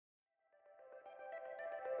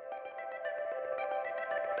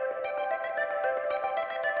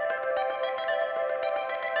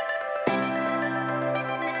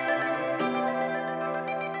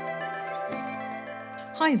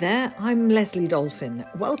Hi there, I'm Leslie Dolphin.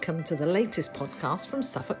 Welcome to the latest podcast from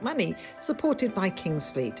Suffolk Money, supported by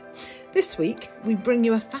Kingsfleet. This week, we bring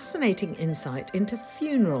you a fascinating insight into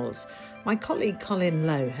funerals. My colleague Colin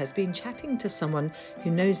Lowe has been chatting to someone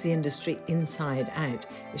who knows the industry inside out,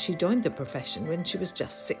 as she joined the profession when she was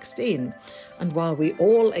just 16. And while we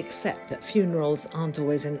all accept that funerals aren't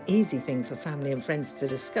always an easy thing for family and friends to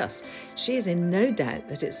discuss, she is in no doubt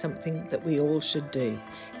that it's something that we all should do.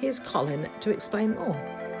 Here's Colin to explain more.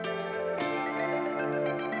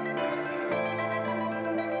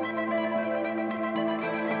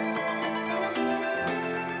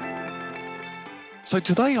 So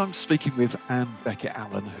today I'm speaking with Anne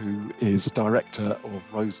Beckett-Allen, who is Director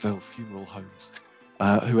of Rosedale Funeral Homes,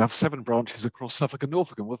 who have 7 branches across Suffolk and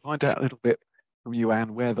Norfolk. And we'll find out a little bit from you,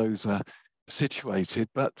 Anne, where those are situated.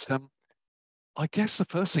 But I guess the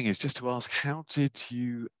first thing is just to ask, how did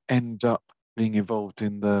you end up being involved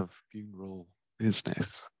in the funeral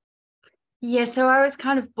business? Yeah, so I was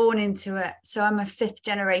kind of born into it. So I'm a 5th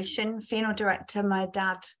generation funeral director. My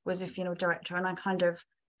dad was a funeral director, and I kind of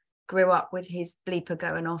grew up with his bleeper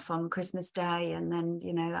going off on Christmas Day, and then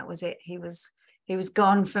that was it. He was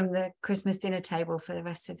gone from the Christmas dinner table for the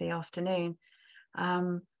rest of the afternoon.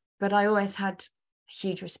 But I always had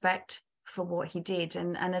huge respect for what he did,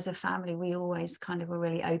 and as a family we always kind of were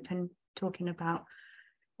really open talking about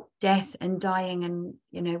death and dying and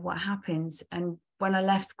what happens. And when I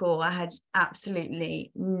left school, I had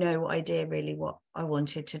absolutely no idea really what I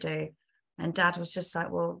wanted to do, and Dad was just like,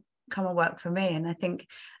 well, come and work for me. And I think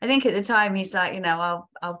at the time he's like,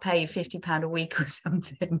 I'll pay you £50 a week or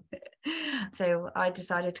something. So I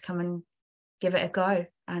decided to come and give it a go,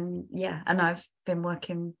 and I've been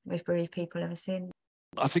working with bereaved people ever since.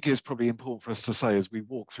 I think it's probably important for us to say, as we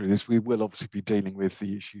walk through this, we will obviously be dealing with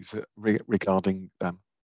the issues regarding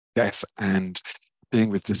death and being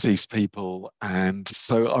with deceased people. And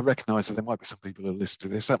so I recognise that there might be some people who listen to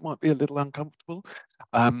this that might be a little uncomfortable.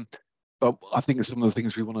 But I think some of the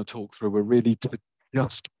things we want to talk through are really to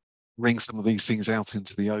just bring some of these things out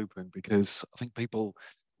into the open, because I think people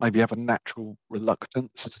maybe have a natural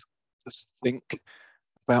reluctance to think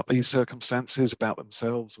about these circumstances, about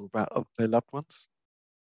themselves or about their loved ones.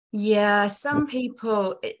 Yeah, some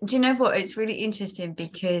people, do you know what? It's really interesting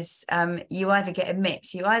because you either get a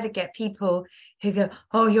mix. You either get people who go,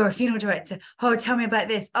 oh, you're a funeral director. Oh, tell me about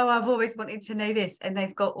this. Oh, I've always wanted to know this. And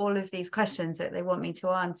they've got all of these questions that they want me to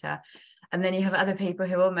answer. And then you have other people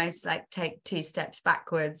who almost like take 2 steps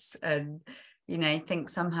backwards and, think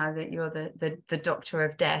somehow that you're the doctor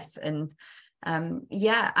of death. And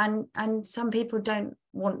and some people don't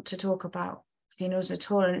want to talk about funerals at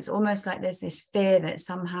all, and it's almost like there's this fear that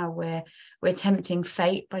somehow we're tempting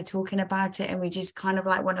fate by talking about it, and we just kind of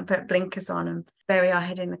like want to put blinkers on and bury our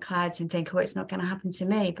head in the clouds and think, oh, it's not going to happen to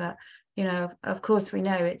me. But of course we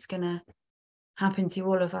know it's going to happen to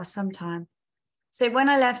all of us sometime. So when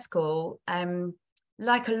I left school,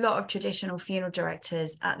 like a lot of traditional funeral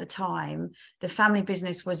directors at the time, the family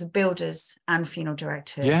business was builders and funeral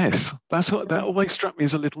directors. Yes, that always struck me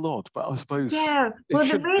as a little odd, but I suppose well,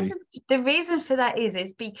 the reason for that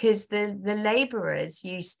is because the labourers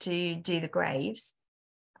used to do the graves,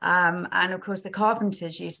 and of course the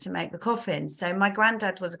carpenters used to make the coffins. So my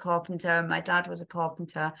granddad was a carpenter, and my dad was a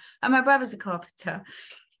carpenter, and my brother's a carpenter.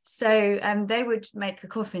 So they would make the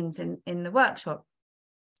coffins in the workshop.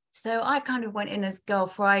 So I kind of went in as Girl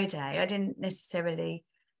Friday. I didn't necessarily,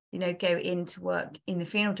 go into work in the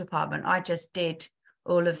funeral department. I just did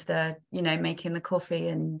all of the, making the coffee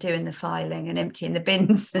and doing the filing and emptying the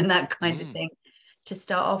bins and that kind of thing to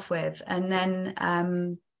start off with. And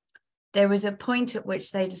then there was a point at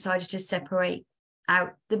which they decided to separate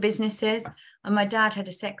out the businesses. And my dad had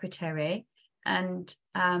a secretary. And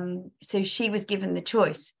so she was given the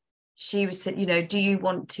choice. She was said, do you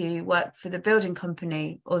want to work for the building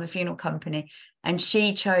company or the funeral company? And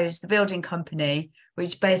she chose the building company,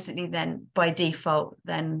 which basically then by default,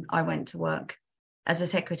 then I went to work as a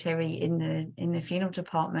secretary in the funeral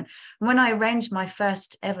department. And when I arranged my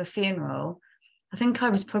first ever funeral, I think I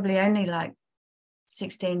was probably only like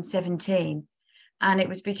 16, 17. And it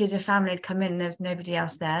was because a family had come in and there was nobody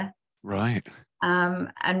else there. Right. And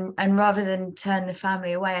rather than turn the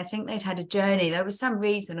family away, I think they'd had a journey. There was some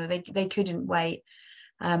reason, or they couldn't wait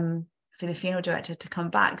for the funeral director to come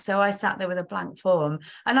back. So I sat there with a blank form,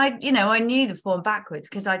 and I knew the form backwards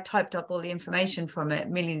because I typed up all the information from it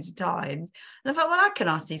millions of times. And I thought, well, I can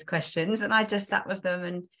ask these questions, and I just sat with them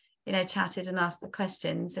and chatted and asked the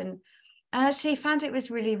questions, and actually found it was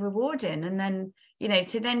really rewarding. And then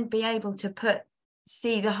to then be able to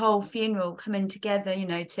see the whole funeral coming together,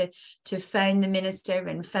 to phone the minister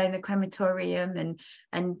and phone the crematorium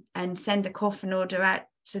and send the coffin order out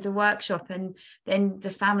to the workshop, and then the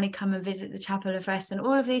family come and visit the chapel of rest, and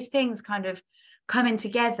all of these things kind of coming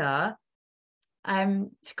together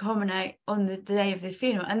to culminate on the day of the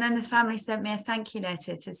funeral. And then the family sent me a thank you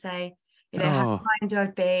letter to say, you know, how kind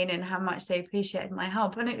I'd been and how much they appreciated my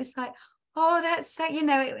help. And it was like, oh, that's so, you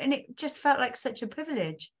know, and it just felt like such a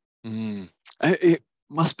privilege. It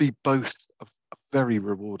must be both a very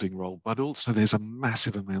rewarding role, but also there's a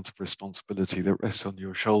massive amount of responsibility that rests on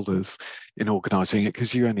your shoulders in organising it,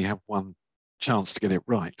 because you only have one chance to get it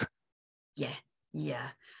right. Yeah.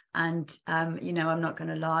 And you know, I'm not going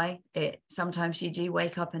to lie, sometimes you do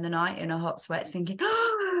wake up in the night in a hot sweat thinking,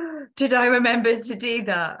 oh, did I remember to do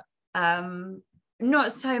that?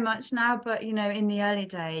 Not so much now, but you know, in the early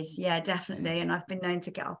days, yeah, definitely. And I've been known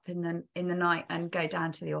to get up in the night and go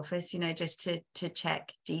down to the office, you know, just to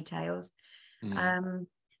check details.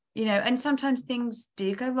 You know, and sometimes things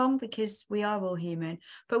do go wrong because we are all human,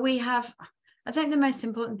 but I think the most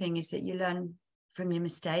important thing is that you learn from your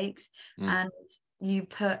mistakes, and you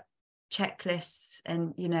put checklists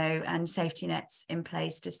and, you know, and safety nets in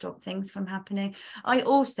place to stop things from happening. I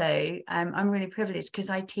also I'm really privileged because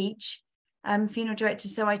I teach funeral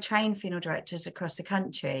directors, so I train funeral directors across the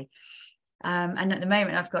country, and at the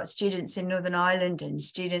moment I've got students in Northern Ireland and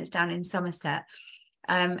students down in Somerset,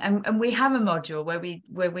 and we have a module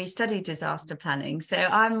where we study disaster planning. So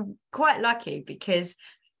I'm quite lucky because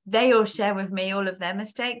they all share with me all of their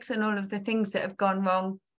mistakes and all of the things that have gone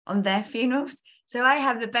wrong on their funerals. So I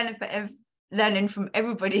have the benefit of learning from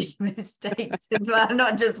everybody's mistakes as well,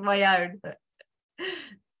 not just my own.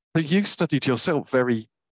 But you studied yourself very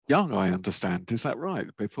young, I understand. Is that right?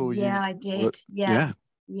 I did. Yeah.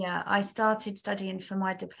 I started studying for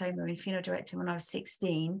my diploma in funeral directing when I was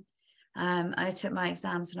 16. I took my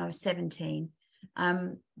exams when I was 17.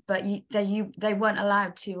 But they weren't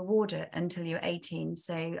allowed to award it until you were 18.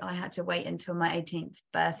 So I had to wait until my 18th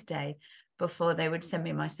birthday before they would send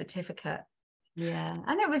me my certificate. Yeah.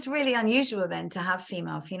 And it was really unusual then to have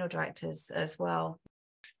female funeral directors as well.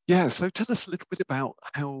 Yeah. So tell us a little bit about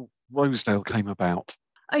how Rosedale came about.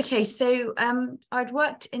 Okay. So I'd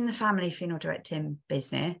worked in the family funeral directing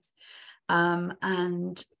business.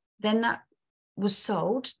 And then that was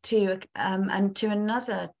sold to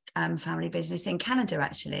another family business in Canada,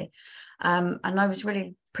 actually. And I was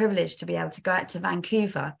really privileged to be able to go out to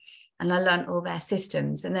Vancouver, and I learned all their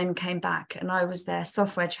systems, and then came back and I was their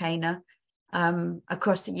software trainer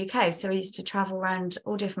across the UK. So I used to travel around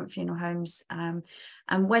all different funeral homes. And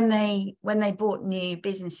when they bought new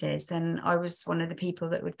businesses, then I was one of the people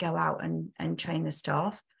that would go out and train the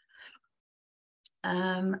staff.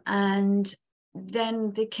 And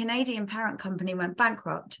then the Canadian parent company went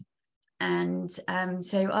bankrupt. And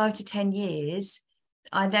so after 10 years,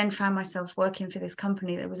 I then found myself working for this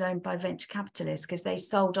company that was owned by venture capitalists, because they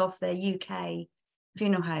sold off their UK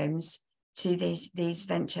funeral homes to these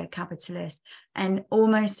venture capitalists. And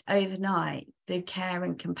almost overnight, the care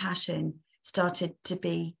and compassion started to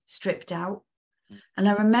be stripped out. And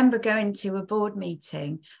I remember going to a board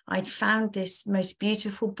meeting. I'd found this most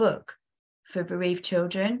beautiful book for bereaved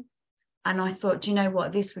children. And I thought, do you know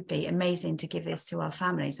what, this would be amazing to give this to our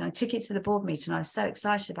families. And I took it to the board meeting. I was so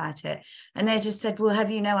excited about it. And they just said, well,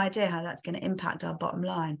 have you no idea how that's going to impact our bottom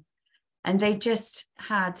line? And they just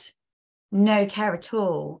had no care at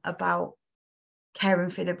all about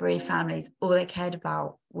caring for the bereaved families. All they cared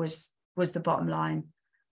about was the bottom line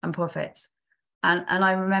and profits. And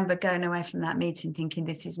I remember going away from that meeting thinking,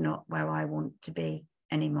 this is not where I want to be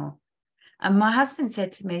anymore. And my husband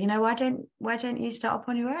said to me, you know, why don't you start up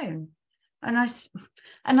on your own? And I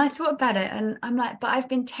thought about it, and I'm like, but I've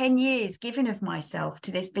been 10 years giving of myself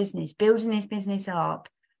to this business, building this business up,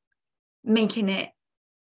 making it,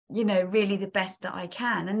 you know, really the best that I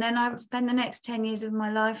can. And then I would spend the next 10 years of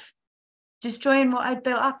my life destroying what I'd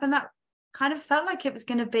built up. And that kind of felt like it was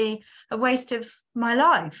going to be a waste of my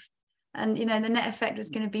life. And, you know, the net effect was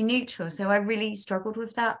going to be neutral. So I really struggled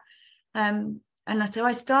with that. And so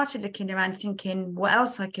I started looking around thinking what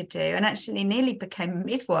else I could do, and actually nearly became a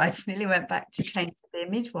midwife, nearly went back to train to be a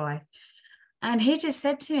midwife. And he just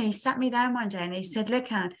said to me, he sat me down one day and he said,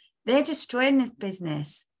 look, Anne, they're destroying this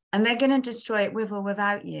business and they're going to destroy it with or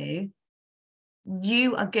without you.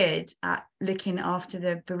 You are good at looking after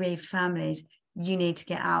the bereaved families. You need to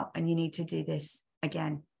get out and you need to do this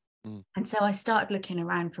again. And so I started looking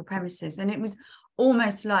around for premises, and it was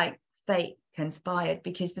almost like fate conspired,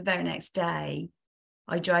 because the very next day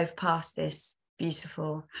I drove past this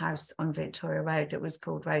beautiful house on Victoria Road that was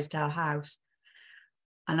called Rosedale House,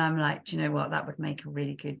 and I'm like, do you know what, that would make a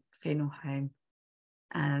really good funeral home.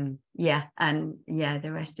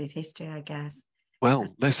 The rest is history, I guess. Well,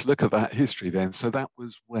 let's look at that history then. So that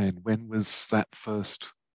was when was that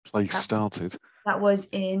first place started? That was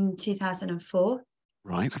in 2004.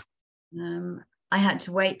 Right. I had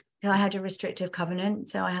to wait. I had a restrictive covenant,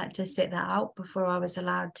 so I had to sit that out before I was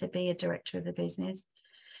allowed to be a director of the business.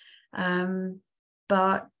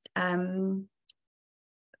 But I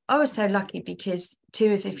was so lucky because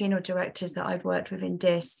two of the funeral directors that I'd worked with in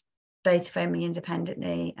DIS both phoned me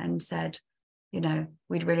independently and said, you know,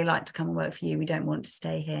 we'd really like to come and work for you. We don't want to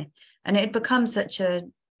stay here. And it had become such a,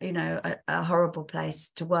 you know, a horrible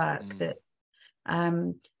place to work that,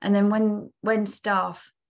 and then when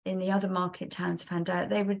staff in the other market towns found out,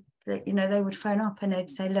 they would phone up and they'd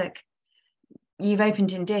say, look, you've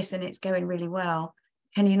opened in DIS and it's going really well.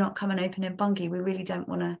 Can you not come and open in Bungay? We really don't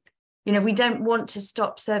want to, you know, we don't want to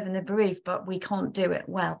stop serving the bereaved, but we can't do it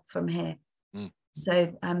well from here.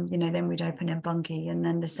 So, you know, then we'd open in Bungay, and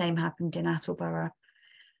then the same happened in Attleborough.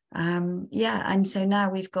 And so now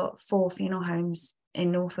we've got 4 funeral homes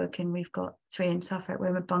in Norfolk, and we've got 3 in Suffolk.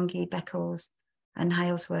 We're in Bungay, Beccles and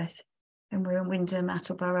Halesworth, and we're in Windham,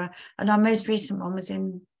 Attleborough. And our most recent one was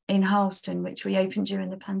in Harleston, which we opened during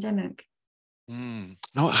the pandemic.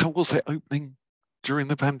 How was it opening during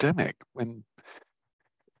the pandemic? When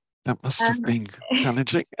that must have been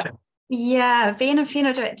challenging. Yeah, being a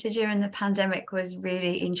funeral director during the pandemic was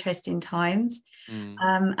really interesting times.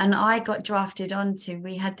 And I got drafted onto,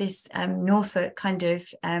 we had this Norfolk kind of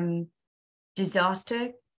disaster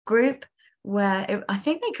group where I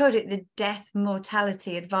think they called it the Death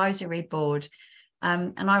Mortality Advisory Board.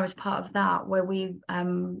 And I was part of that, where we,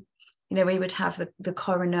 you know, we would have the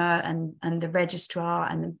coroner and the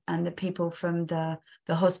registrar and the people from the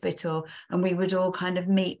hospital, and we would all kind of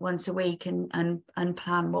meet once a week and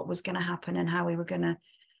plan what was going to happen and how we were going to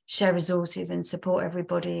share resources and support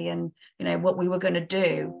everybody, and, you know, what we were going to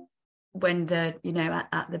do when you know,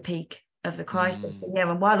 at the peak of the crisis. And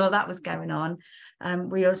and while all that was going on,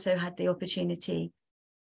 we also had the opportunity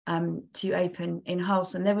to open in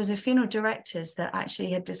Harleston. There was a funeral directors that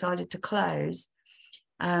actually had decided to close.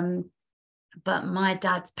 But my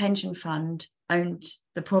dad's pension fund owned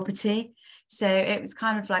the property. So it was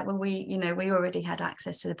kind of like, well, we already had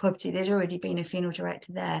access to the property. There'd already been a funeral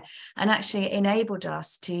director there, and actually enabled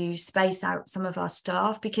us to space out some of our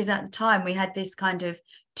staff, because at the time we had this kind of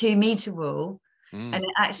 2-meter rule, and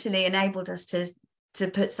it actually enabled us to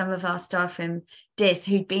put some of our staff from DIS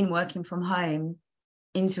who'd been working from home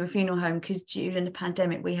into a funeral home, because during the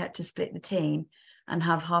pandemic we had to split the team and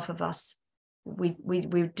have half of us. We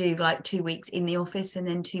would do like 2 weeks in the office and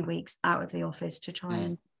then 2 weeks out of the office to try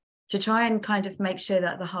and kind of make sure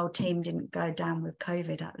that the whole team didn't go down with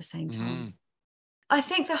COVID at the same time. I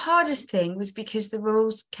think the hardest thing was because the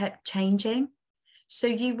rules kept changing. So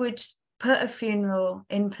you would put a funeral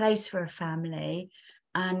in place for a family,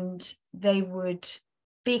 and they would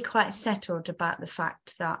be quite settled about the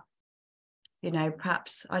fact that, you know,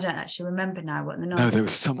 perhaps, I don't actually remember now what the numbers. No, there were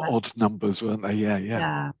some odd numbers, weren't there?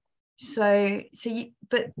 Yeah.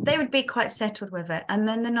 But they would be quite settled with it, and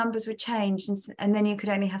then the numbers would change, and then you could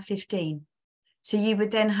only have 15. So you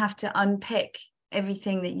would then have to unpick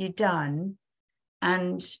everything that you'd done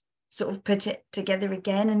and sort of put it together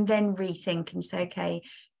again, and then rethink and say, okay,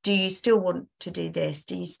 do you still want to do this?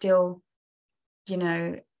 Do you still, you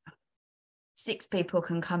know, 6 people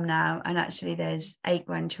can come now, and actually there's 8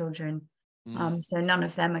 grandchildren. So none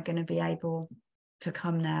of them are going to be able to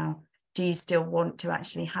come now. Do you still want to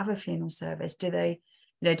actually have a funeral service? Do they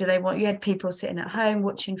want, you had people sitting at home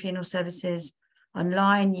watching funeral services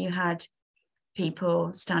online. You had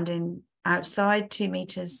people standing outside 2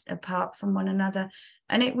 meters apart from one another.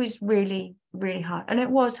 And it was really, really hard. And it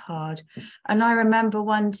was hard. And I remember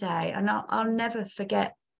one day, and I'll never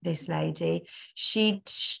forget this lady,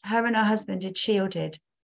 her and her husband had shielded,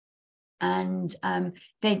 and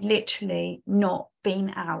they'd literally not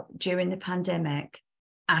been out during the pandemic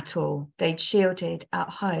at all. They'd shielded at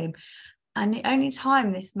home, and the only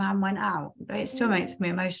time this man went out, it still makes me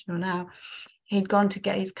emotional now, he'd gone to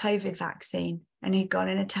get his COVID vaccine, and he'd gone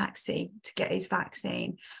in a taxi to get his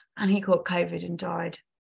vaccine, and he caught COVID and died.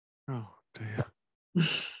 Oh dear.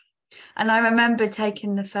 And I remember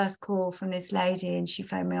taking the first call from this lady, and she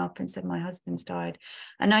phoned me up and said, my husband's died.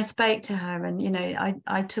 And I spoke to her, and, you know,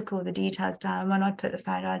 I took all the details down. When I put the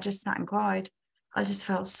phone down, I just sat and cried. I just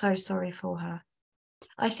felt so sorry for her.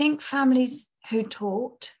 I think families who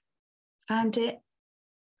talked found it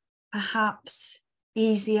perhaps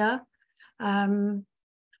easier,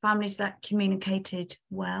 families that communicated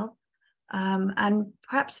well, and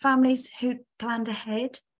perhaps families who planned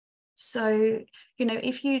ahead. So, you know,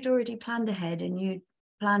 if you'd already planned ahead and you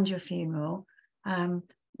planned your funeral,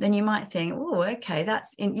 then you might think, oh, okay,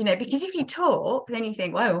 that's, you know, because if you talk, then you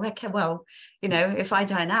think, well, okay, well, you know, if I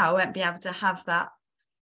die now, I won't be able to have that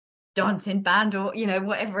dancing band or,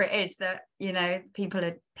 whatever it is that, people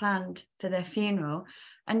had planned for their funeral.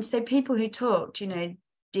 And so people who talked,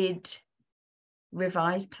 did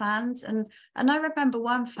revise plans. And I remember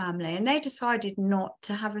one family, and they decided not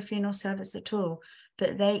to have a funeral service at all,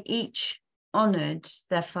 but they each honoured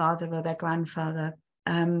their father or their grandfather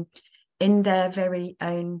in their very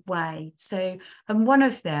own way. So, and one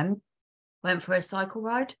of them went for a cycle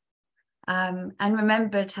ride and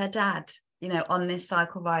remembered her dad, on this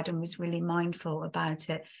cycle ride, and was really mindful about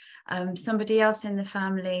it. Somebody else in the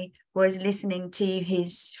family was listening to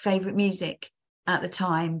his favourite music at the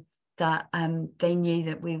time that they knew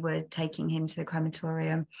that we were taking him to the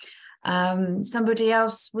crematorium. Somebody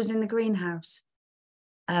else was in the greenhouse,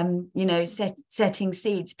 setting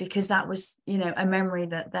seeds, because that was, a memory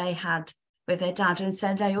that they had with their dad. And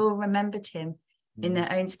so they all remembered him in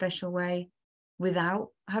their own special way without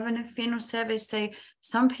having a funeral service. So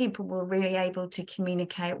some people were really able to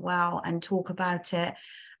communicate well and talk about it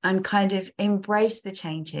and kind of embrace the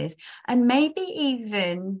changes, and maybe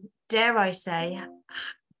even, dare I say,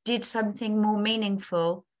 did something more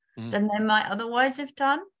meaningful than they might otherwise have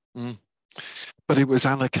done. But it was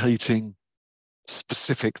allocating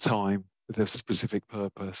specific time with a specific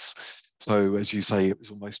purpose. So as you say, it was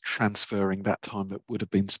almost transferring that time that would have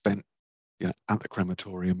been spent at the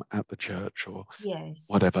crematorium, at the church, or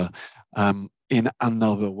whatever, in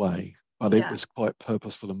another way. But it was quite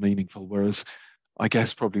purposeful and meaningful. Whereas I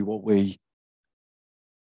guess probably what we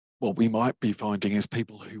might be finding is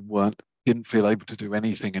people who didn't feel able to do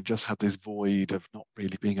anything and just had this void of not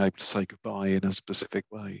really being able to say goodbye in a specific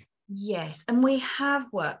way. Yes, and we have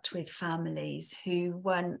worked with families who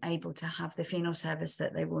weren't able to have the funeral service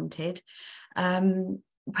that they wanted,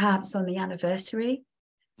 perhaps on the anniversary.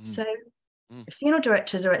 So funeral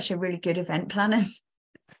directors are actually really good event planners.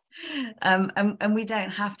 And we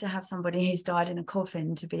don't have to have somebody who's died in a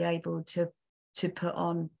coffin to be able to put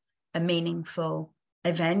on a meaningful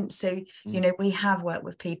event. So, we have worked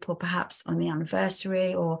with people perhaps on the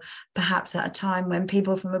anniversary, or perhaps at a time when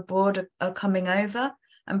people from abroad are coming over,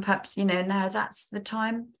 and perhaps, now that's the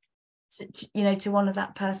time to honor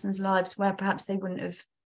that person's lives, where perhaps they wouldn't have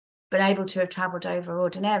been able to have traveled over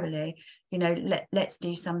ordinarily. Let's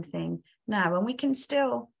do something now, and we can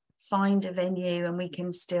still find a venue, and we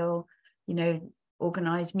can still,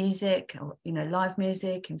 organize music, or, live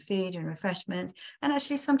music and food and refreshments. And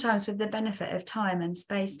actually sometimes with the benefit of time and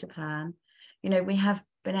space to plan, we have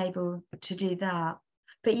been able to do that.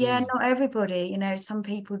 But not everybody, some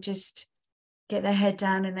people just get their head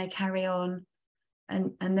down and they carry on,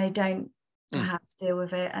 and they don't perhaps deal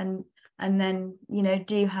with it, and then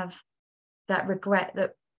do have that regret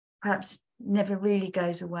that perhaps never really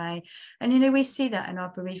goes away. And we see that in our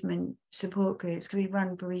bereavement support groups, because we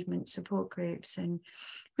run bereavement support groups, and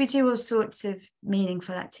we do all sorts of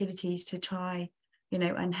meaningful activities to try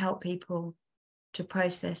and help people to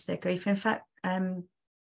process their grief. In fact,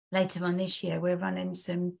 later on this year we're running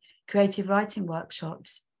some creative writing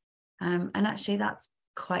workshops, and actually that's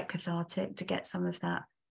quite cathartic to get some of that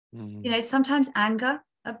sometimes anger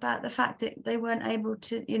about the fact that they weren't able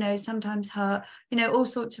to, sometimes hurt, all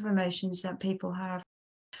sorts of emotions that people have.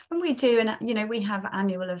 And we do, and we have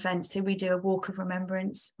annual events. So we do a walk of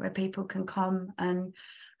remembrance where people can come, and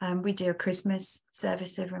we do a Christmas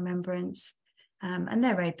service of remembrance, and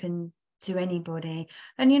they're open to anybody.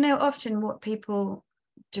 And often what people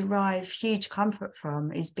derive huge comfort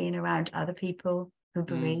from is being around other people who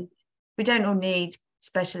bereave. We don't all need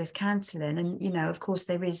specialist counselling, and of course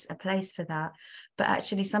there is a place for that, but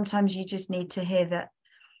actually sometimes you just need to hear that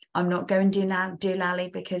I'm not going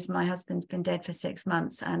doolally because my husband's been dead for 6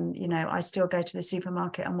 months, and I still go to the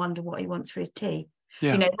supermarket and wonder what he wants for his tea,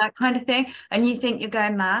 that kind of thing. And you think you're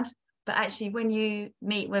going mad, but actually when you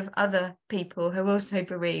meet with other people who are also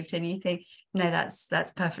bereaved, and you think, no, that's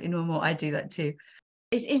perfectly normal, I do that too.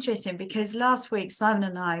 It's interesting because last week Simon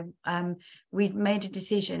and I we'd made a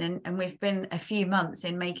decision, and we've been a few months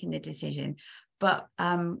in making the decision, but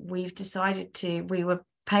we've decided we were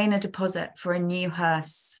paying a deposit for a new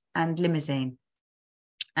hearse and limousine,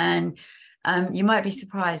 and you might be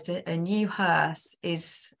surprised, a new hearse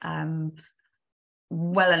is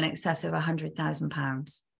well in excess of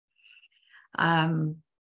 £100,000, and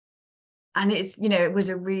it's it was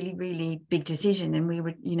a really, really big decision, and we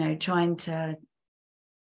were trying to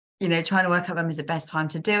work out when was the best time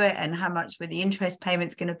to do it, and how much were the interest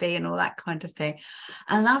payments going to be, and all that kind of thing.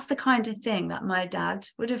 And that's the kind of thing that my dad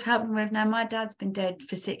would have helped me with. Now, my dad's been dead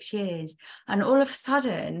for 6 years, and all of a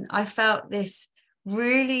sudden I felt this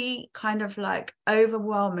really kind of like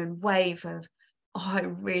overwhelming wave of, I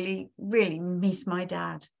really, really miss my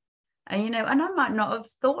dad. And, and I might not have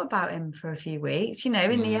thought about him for a few weeks. In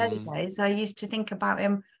the early days, I used to think about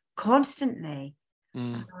him constantly,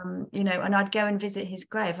 and I'd go and visit his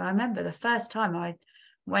grave. I remember the first time I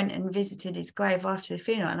went and visited his grave after the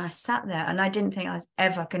funeral, and I sat there and I didn't think I was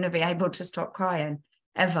ever going to be able to stop crying,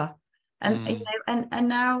 ever. And, and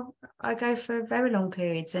now I go for very long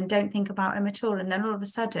periods and don't think about him at all. And then all of a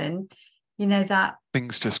sudden, that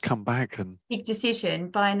things just come back, and big decision,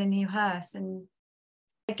 buying a new hearse, and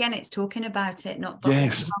again, it's talking about it, not bottling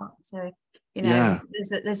yes, it up. So,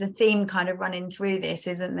 there's a theme kind of running through this,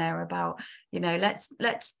 isn't there? About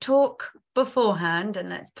let's talk beforehand and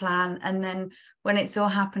let's plan, and then when it's all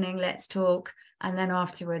happening, let's talk, and then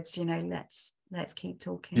afterwards, let's keep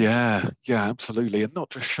talking. Yeah, absolutely, and not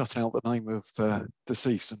just shut out the name of the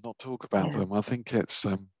deceased and not talk about them. I think it's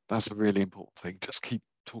that's a really important thing. Just keep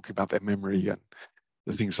talking about their memory and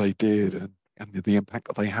the things they did, and the impact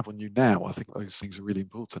that they have on you now. I think those things are really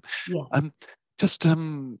important.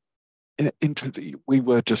 We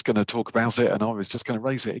were just going to talk about it, and I was just going to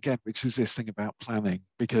raise it again, which is this thing about planning,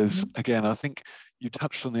 because again, I think you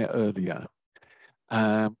touched on it earlier.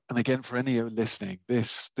 And again, for any listening,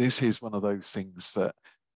 this is one of those things that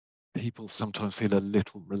people sometimes feel a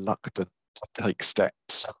little reluctant to take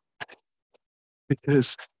steps,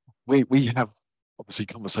 because we have obviously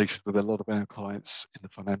conversations with a lot of our clients in the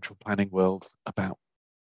financial planning world about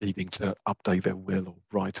needing to update their will or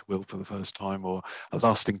write a will for the first time, or a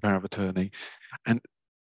lasting power of attorney. And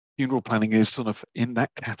funeral planning is sort of in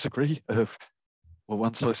that category of, well,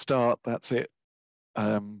 once I start, that's it.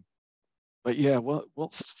 But yeah,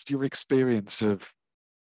 what's your experience of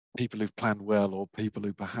people who've planned well, or people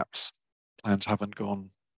who perhaps plans haven't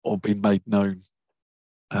gone or been made known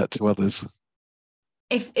to others?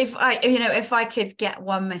 If I could get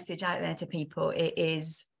one message out there to people, it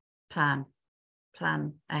is plan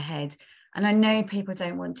ahead. And I know people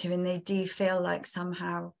don't want to, and they do feel like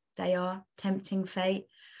somehow they are tempting fate.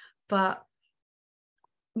 But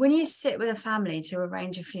when you sit with a family to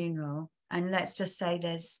arrange a funeral, and let's just say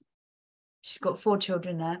she's got 4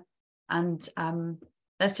 children there, and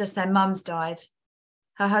let's just say mum's died,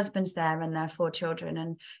 her husband's there, and their 4 children.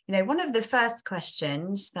 And one of the first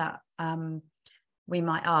questions that we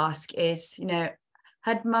might ask is,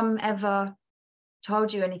 had mum ever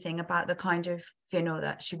told you anything about the kind of funeral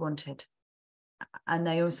that she wanted? And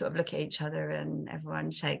they all sort of look at each other, and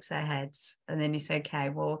everyone shakes their heads. And then you say, okay,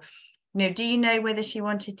 well, do you know whether she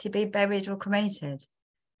wanted to be buried or cremated?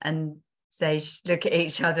 And they look at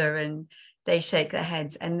each other and they shake their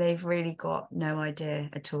heads, and they've really got no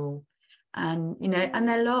idea at all. And and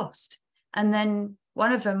they're lost. And then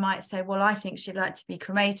one of them might say, well, I think she'd like to be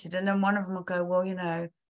cremated. And then one of them will go, well,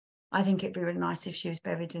 I think it'd be really nice if she was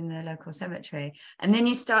buried in the local cemetery. And then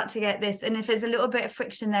you start to get this, and if there's a little bit of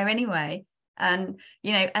friction there anyway, and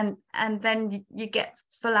and then you get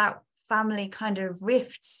full out family kind of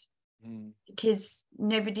rifts, because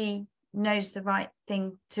nobody knows the right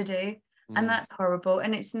thing to do, and that's horrible.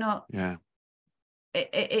 And it's not.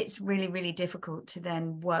 It's really, really difficult to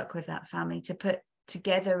then work with that family to put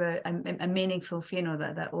together a meaningful funeral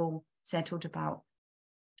that they're all settled about.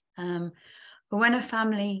 But when a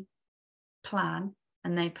family plan,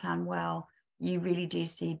 and they plan well, you really do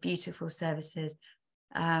see beautiful services.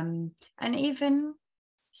 And even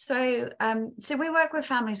so we work with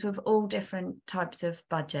families with all different types of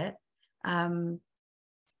budget, and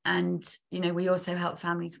we also help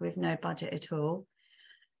families with no budget at all.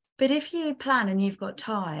 But if you plan and you've got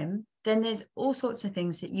time, then there's all sorts of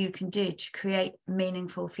things that you can do to create a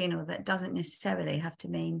meaningful funeral that doesn't necessarily have to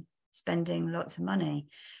mean spending lots of money.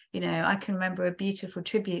 I can remember a beautiful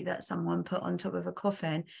tribute that someone put on top of a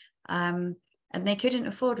coffin, and they couldn't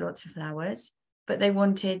afford lots of flowers, but they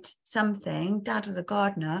wanted something. Dad was a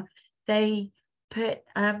gardener. They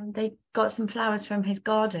got some flowers from his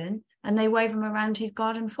garden, and they wove them around his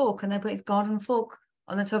garden fork, and they put his garden fork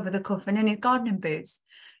on the top of the coffin in his gardening boots.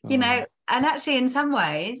 And actually in some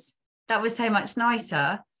ways that was so much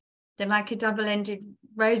nicer than like a double-ended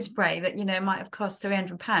rose spray that might have cost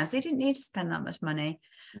 £300. They didn't need to spend that much money,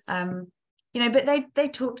 but they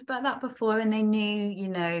talked about that before, and they knew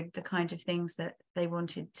the kind of things that they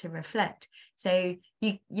wanted to reflect. So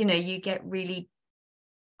you get really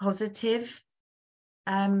positive,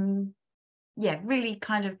 really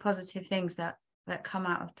kind of positive things that come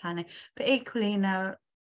out of planning. But equally,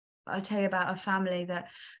 I'll tell you about a family that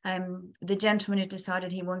the gentleman had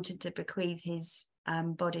decided he wanted to bequeath his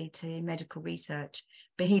body to medical research,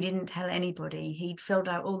 but he didn't tell anybody. He'd filled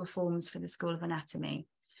out all the forms for the School of Anatomy,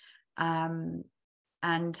 and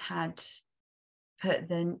had put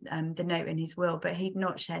the note in his will, but he'd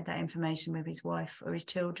not shared that information with his wife or his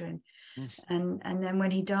children. And then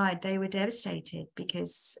when he died, they were devastated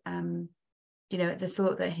because the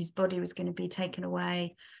thought that his body was going to be taken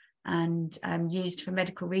away and used for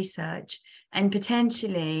medical research and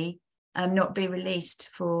potentially not be released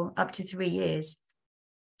for up to 3 years.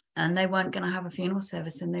 And they weren't going to have a funeral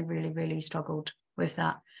service, and they really, really struggled with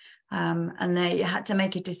that. And they had to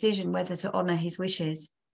make a decision whether to honour his wishes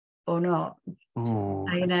or not.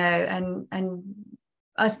 And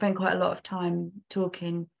I spent quite a lot of time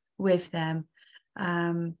talking with them.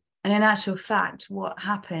 And in actual fact, what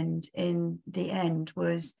happened in the end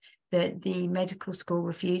was that the medical school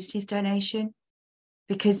refused his donation,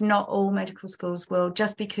 because not all medical schools will.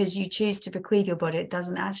 Just because you choose to bequeath your body, it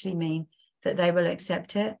doesn't actually mean that they will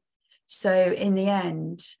accept it. So in the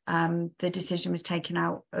end, the decision was taken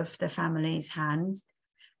out of the family's hands,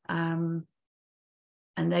 and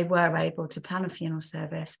they were able to plan a funeral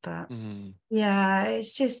service. But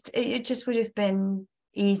it just would have been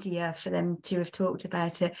easier for them to have talked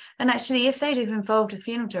about it. And actually, if they'd have involved a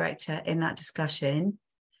funeral director in that discussion,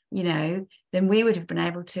 then we would have been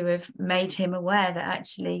able to have made him aware that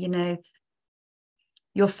actually,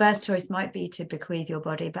 your first choice might be to bequeath your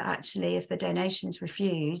body, but actually if the donation's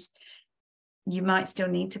refused, you might still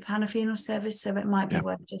need to plan a funeral service. So it might be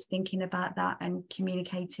worth just thinking about that and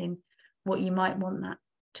communicating what you might want that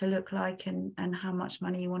to look like and how much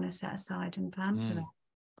money you want to set aside and plan for that.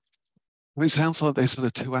 Well, it sounds like there's sort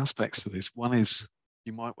of two aspects to this. One is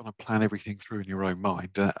you might want to plan everything through in your own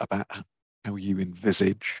mind about how you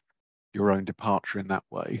envisage your own departure in that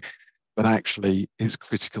way. But actually, it's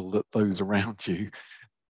critical that those around you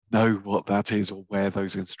know what that is or where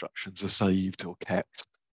those instructions are saved or kept,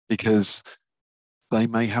 because they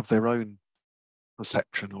may have their own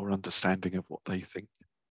perception or understanding of what they think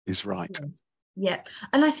is right. Yeah.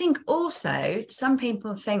 And I think also some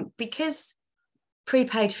people think because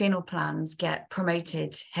prepaid funeral plans get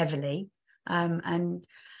promoted heavily, and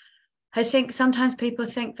I think sometimes people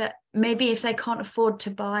think that maybe if they can't afford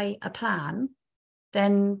to buy a plan,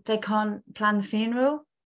 then they can't plan the funeral.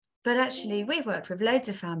 But actually, we've worked with loads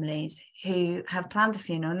of families who have planned the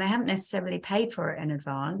funeral and they haven't necessarily paid for it in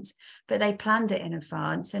advance, but they planned it in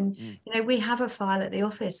advance. And, we have a file at the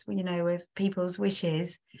office, with people's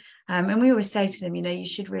wishes. And we always say to them, you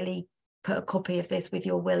should really put a copy of this with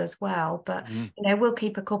your will as well. But, we'll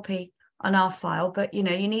keep a copy on our file. But, you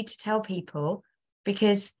need to tell people,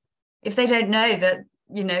 because if they don't know that,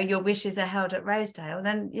 your wishes are held at Rosedale,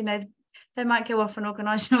 then, they might go off and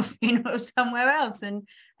organise your funeral somewhere else, and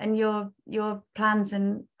your plans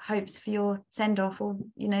and hopes for your send off will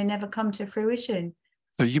never come to fruition.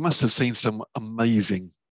 So you must have seen some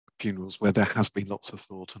amazing funerals where there has been lots of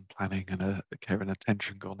thought and planning and a care and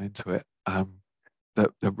attention gone into it,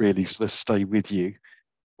 that really sort of stay with you,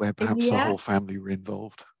 where perhaps the whole family were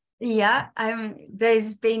involved.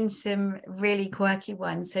 There's been some really quirky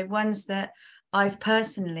ones. So ones that I've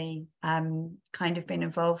personally kind of been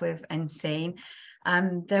involved with and seen.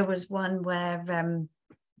 There was one where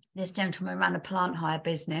this gentleman ran a plant hire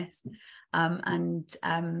business, and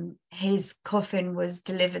his coffin was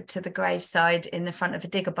delivered to the graveside in the front of a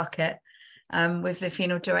digger bucket, with the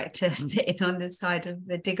funeral director sitting on the side of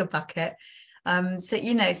the digger bucket. So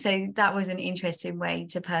that was an interesting way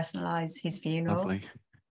to personalise his funeral. Lovely.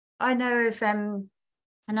 I know of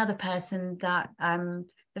another person that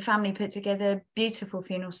the family put together a beautiful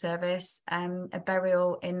funeral service, a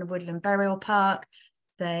burial in the Woodland Burial Park.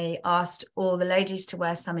 They asked all the ladies to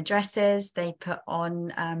wear summer dresses. They put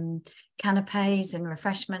on canapes and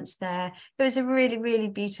refreshments there. It was a really, really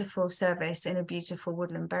beautiful service in a beautiful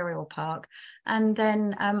Woodland Burial Park. And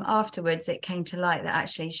then afterwards, it came to light that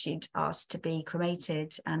actually she'd asked to be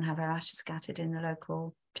cremated and have her ashes scattered in the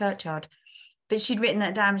local churchyard. But she'd written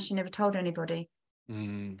that down and she never told anybody.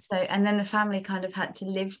 So, and then the family kind of had to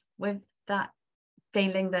live with that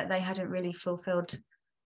feeling that they hadn't really fulfilled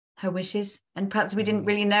her wishes, and perhaps we didn't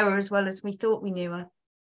really know her as well as we thought we knew her.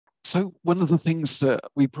 So one of the things that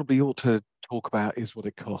we probably ought to talk about is what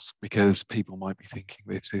it costs, because people might be thinking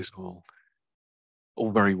this is all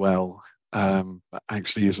very well, but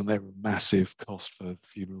actually isn't there a massive cost for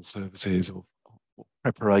funeral services or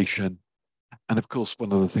preparation? And of course,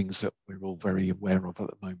 one of the things that we're all very aware of at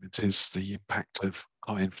the moment is the impact of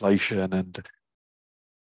high inflation and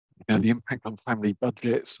the impact on family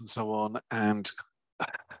budgets and so on. And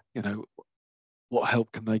what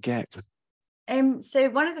help can they get? So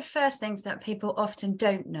one of the first things that people often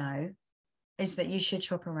don't know is that you should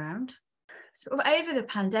shop around. Sort of over the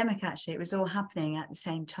pandemic, actually, it was all happening at the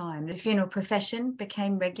same time. The funeral profession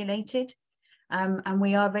became regulated. And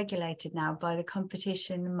we are regulated now by the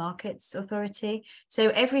Competition and Markets Authority. So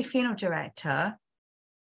every funeral director,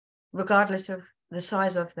 regardless of the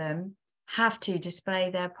size of them, have to display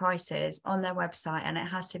their prices on their website, and it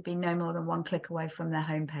has to be no more than one click away from their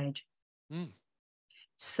homepage.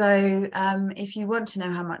 So if you want to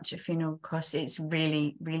know how much a funeral costs, it's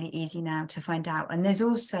really, really easy now to find out. And there's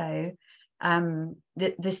also the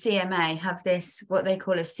CMA have this, what they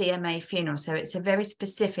call a CMA funeral. So it's a very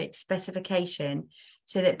specific specification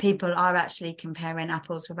so that people are actually comparing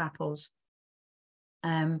apples with apples.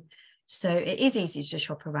 So it is easy to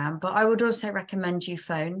shop around, but I would also recommend you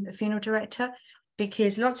phone a funeral director,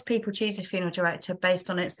 because lots of people choose a funeral director based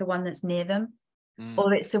on it's the one that's near them,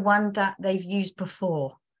 or it's the one that they've used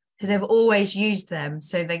before. So they've always used them,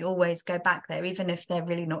 so they always go back there, even if they're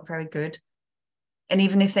really not very good. And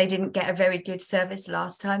even if they didn't get a very good service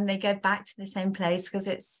last time, they go back to the same place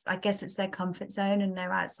because I guess it's their comfort zone, and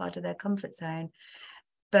they're outside of their comfort zone.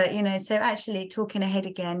 But, you know, so actually talking ahead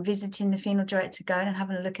again, visiting the funeral director, going and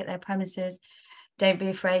having a look at their premises. Don't be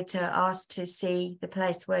afraid to ask to see the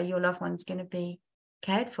place where your loved one's going to be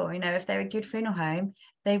cared for. You know, if they're a good funeral home,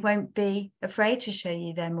 they won't be afraid to show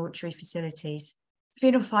you their mortuary facilities.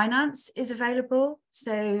 Funeral finance is available.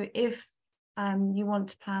 So if you want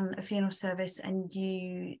to plan a funeral service and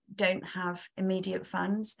you don't have immediate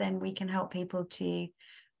funds, then we can help people to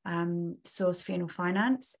source funeral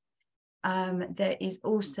finance. There is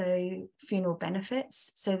also funeral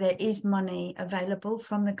benefits. So there is money available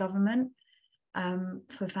from the government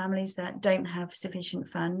for families that don't have sufficient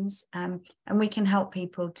funds. And we can help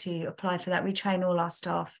people to apply for that. We train all our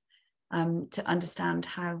staff to understand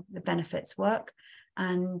how the benefits work.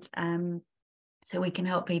 And so we can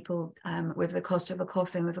help people with the cost of a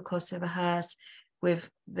coffin, with the cost of a hearse,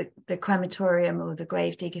 with the crematorium or the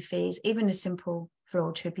grave digger fees, even a simple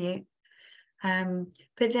floral tribute.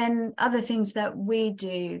 But then other things that we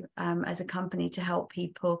do as a company to help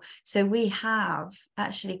people. So we have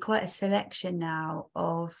actually quite a selection now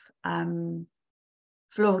of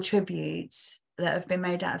floral tributes that have been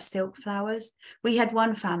made out of silk flowers. We had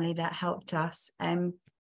one family that helped us.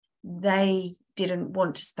 They didn't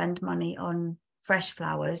want to spend money on fresh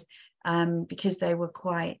flowers because they were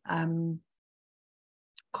quite into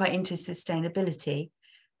sustainability.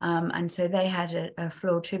 And so they had a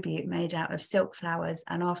floral tribute made out of silk flowers,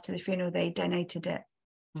 and after the funeral they donated it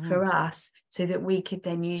for us so that we could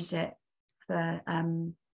then use it for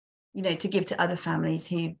you know, to give to other families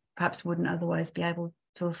who perhaps wouldn't otherwise be able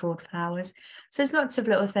to afford flowers. So there's lots of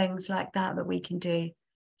little things like that we can do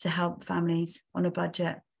to help families on a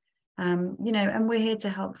budget, you know, and we're here to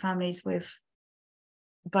help families with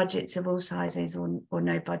budgets of all sizes or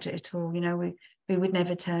no budget at all. You know, we would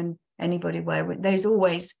never turn anybody away. There's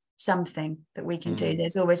always something that we can do.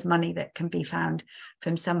 There's always money that can be found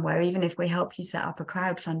from somewhere. Even if we help you set up a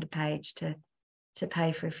crowdfunder page to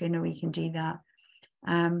pay for a funeral, we can do that.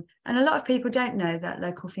 And a lot of people don't know that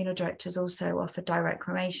local funeral directors also offer direct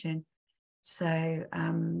cremation. So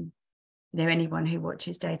you know, anyone who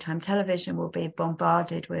watches daytime television will be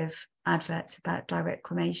bombarded with adverts about direct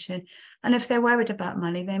cremation. And if they're worried about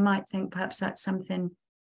money, they might think perhaps that's something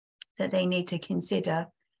that they need to consider.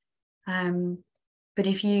 But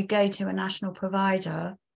if you go to a national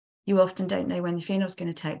provider, you often don't know when the funeral is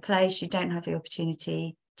going to take place. You don't have the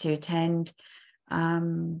opportunity to attend.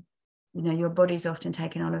 You know, your body's often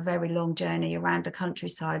taken on a very long journey around the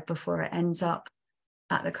countryside before it ends up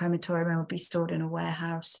at the crematorium and will be stored in a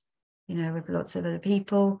warehouse, you know, with lots of other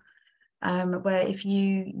people. Where if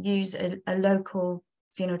you use a local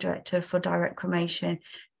funeral director for direct cremation,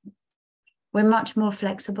 we're much more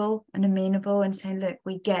flexible and amenable and saying, look,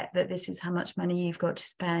 we get that this is how much money you've got to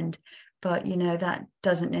spend, but, you know, that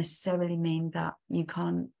doesn't necessarily mean that you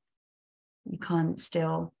can't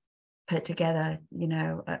still put together, you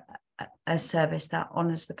know, a service that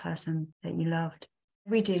honours the person that you loved.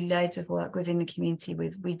 We do loads of work within the community.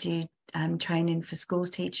 We do training for schools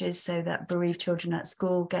teachers so that bereaved children at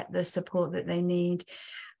school get the support that they need.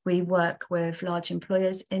 We work with large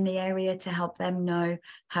employers in the area to help them know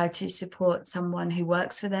how to support someone who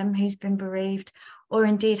works for them who's been bereaved, or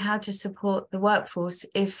indeed how to support the workforce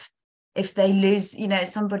if they lose, you know,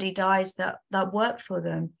 somebody dies that worked for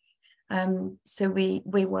them. So we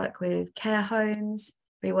work with care homes,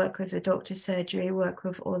 we work with the doctor's surgery, work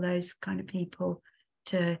with all those kind of people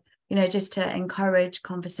to, you know, just to encourage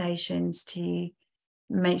conversations, to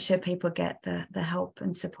make sure people get the help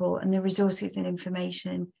and support and the resources and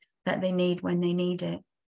information that they need when they need it.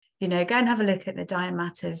 You know, go and have a look at the Dying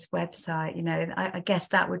Matters website. You know, I guess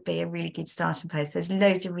that would be a really good starting place. There's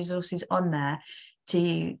loads of resources on there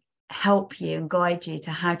to help you and guide you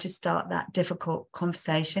to how to start that difficult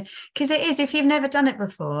conversation. Because it is, if you've never done it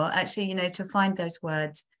before, actually, you know, to find those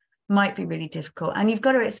words might be really difficult, and you've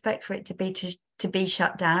got to expect for it to be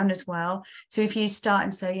shut down as well. So if you start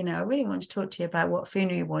and say, you know, I really want to talk to you about what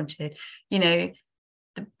funeral you wanted, you know,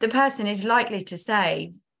 the person is likely to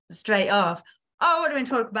say straight off, oh, what are we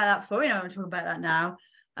talking about that for? You know, I'm talking about that now.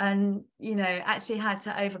 And, you know, actually had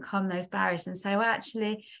to overcome those barriers and say, well,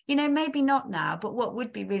 actually, you know, maybe not now, but what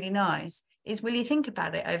would be really nice is, will you think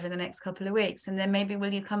about it over the next couple of weeks? And then maybe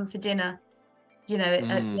will you come for dinner, you know, at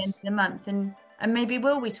the end of the month? And maybe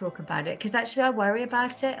will we talk about it? Because actually I worry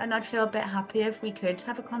about it, and I'd feel a bit happier if we could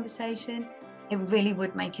have a conversation. It really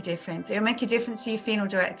would make a difference. It would make a difference to your funeral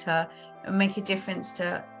director. It would make a difference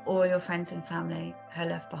to all your friends and family who are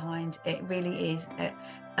left behind. It really is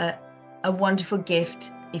a wonderful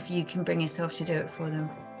gift if you can bring yourself to do it for them.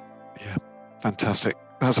 Yeah, fantastic.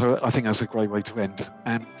 I think that's a great way to end.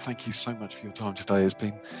 And thank you so much for your time today. It's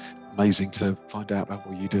been amazing to find out about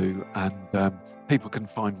what you do. And people can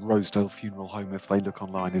find Rosedale Funeral Home if they look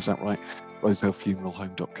online. Is that right?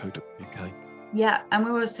 rosedalefuneralhome.co.uk. Yeah, and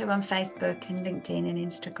we're also on Facebook and LinkedIn and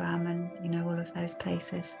Instagram and, you know, all of those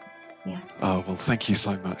places. Yeah. Oh, well, thank you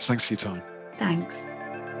so much. Thanks for your time. Thanks.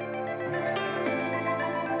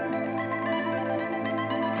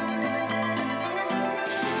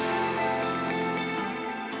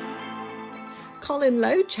 Colin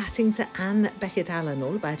Lowe chatting to Anne Beckett-Allen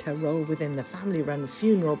all about her role within the family-run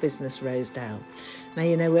funeral business Rosedale. Now,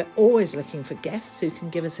 you know, we're always looking for guests who can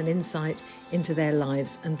give us an insight into their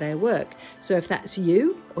lives and their work. So if that's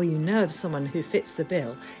you, or you know of someone who fits the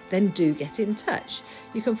bill, then do get in touch.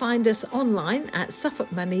 You can find us online at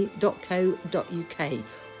suffolkmoney.co.uk,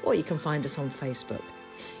 or you can find us on Facebook.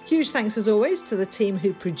 Huge thanks as always to the team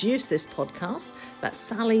who produced this podcast. That's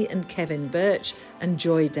Sally and Kevin Birch and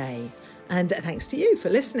Joy Day. And thanks to you for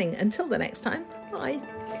listening. Until the next time, bye.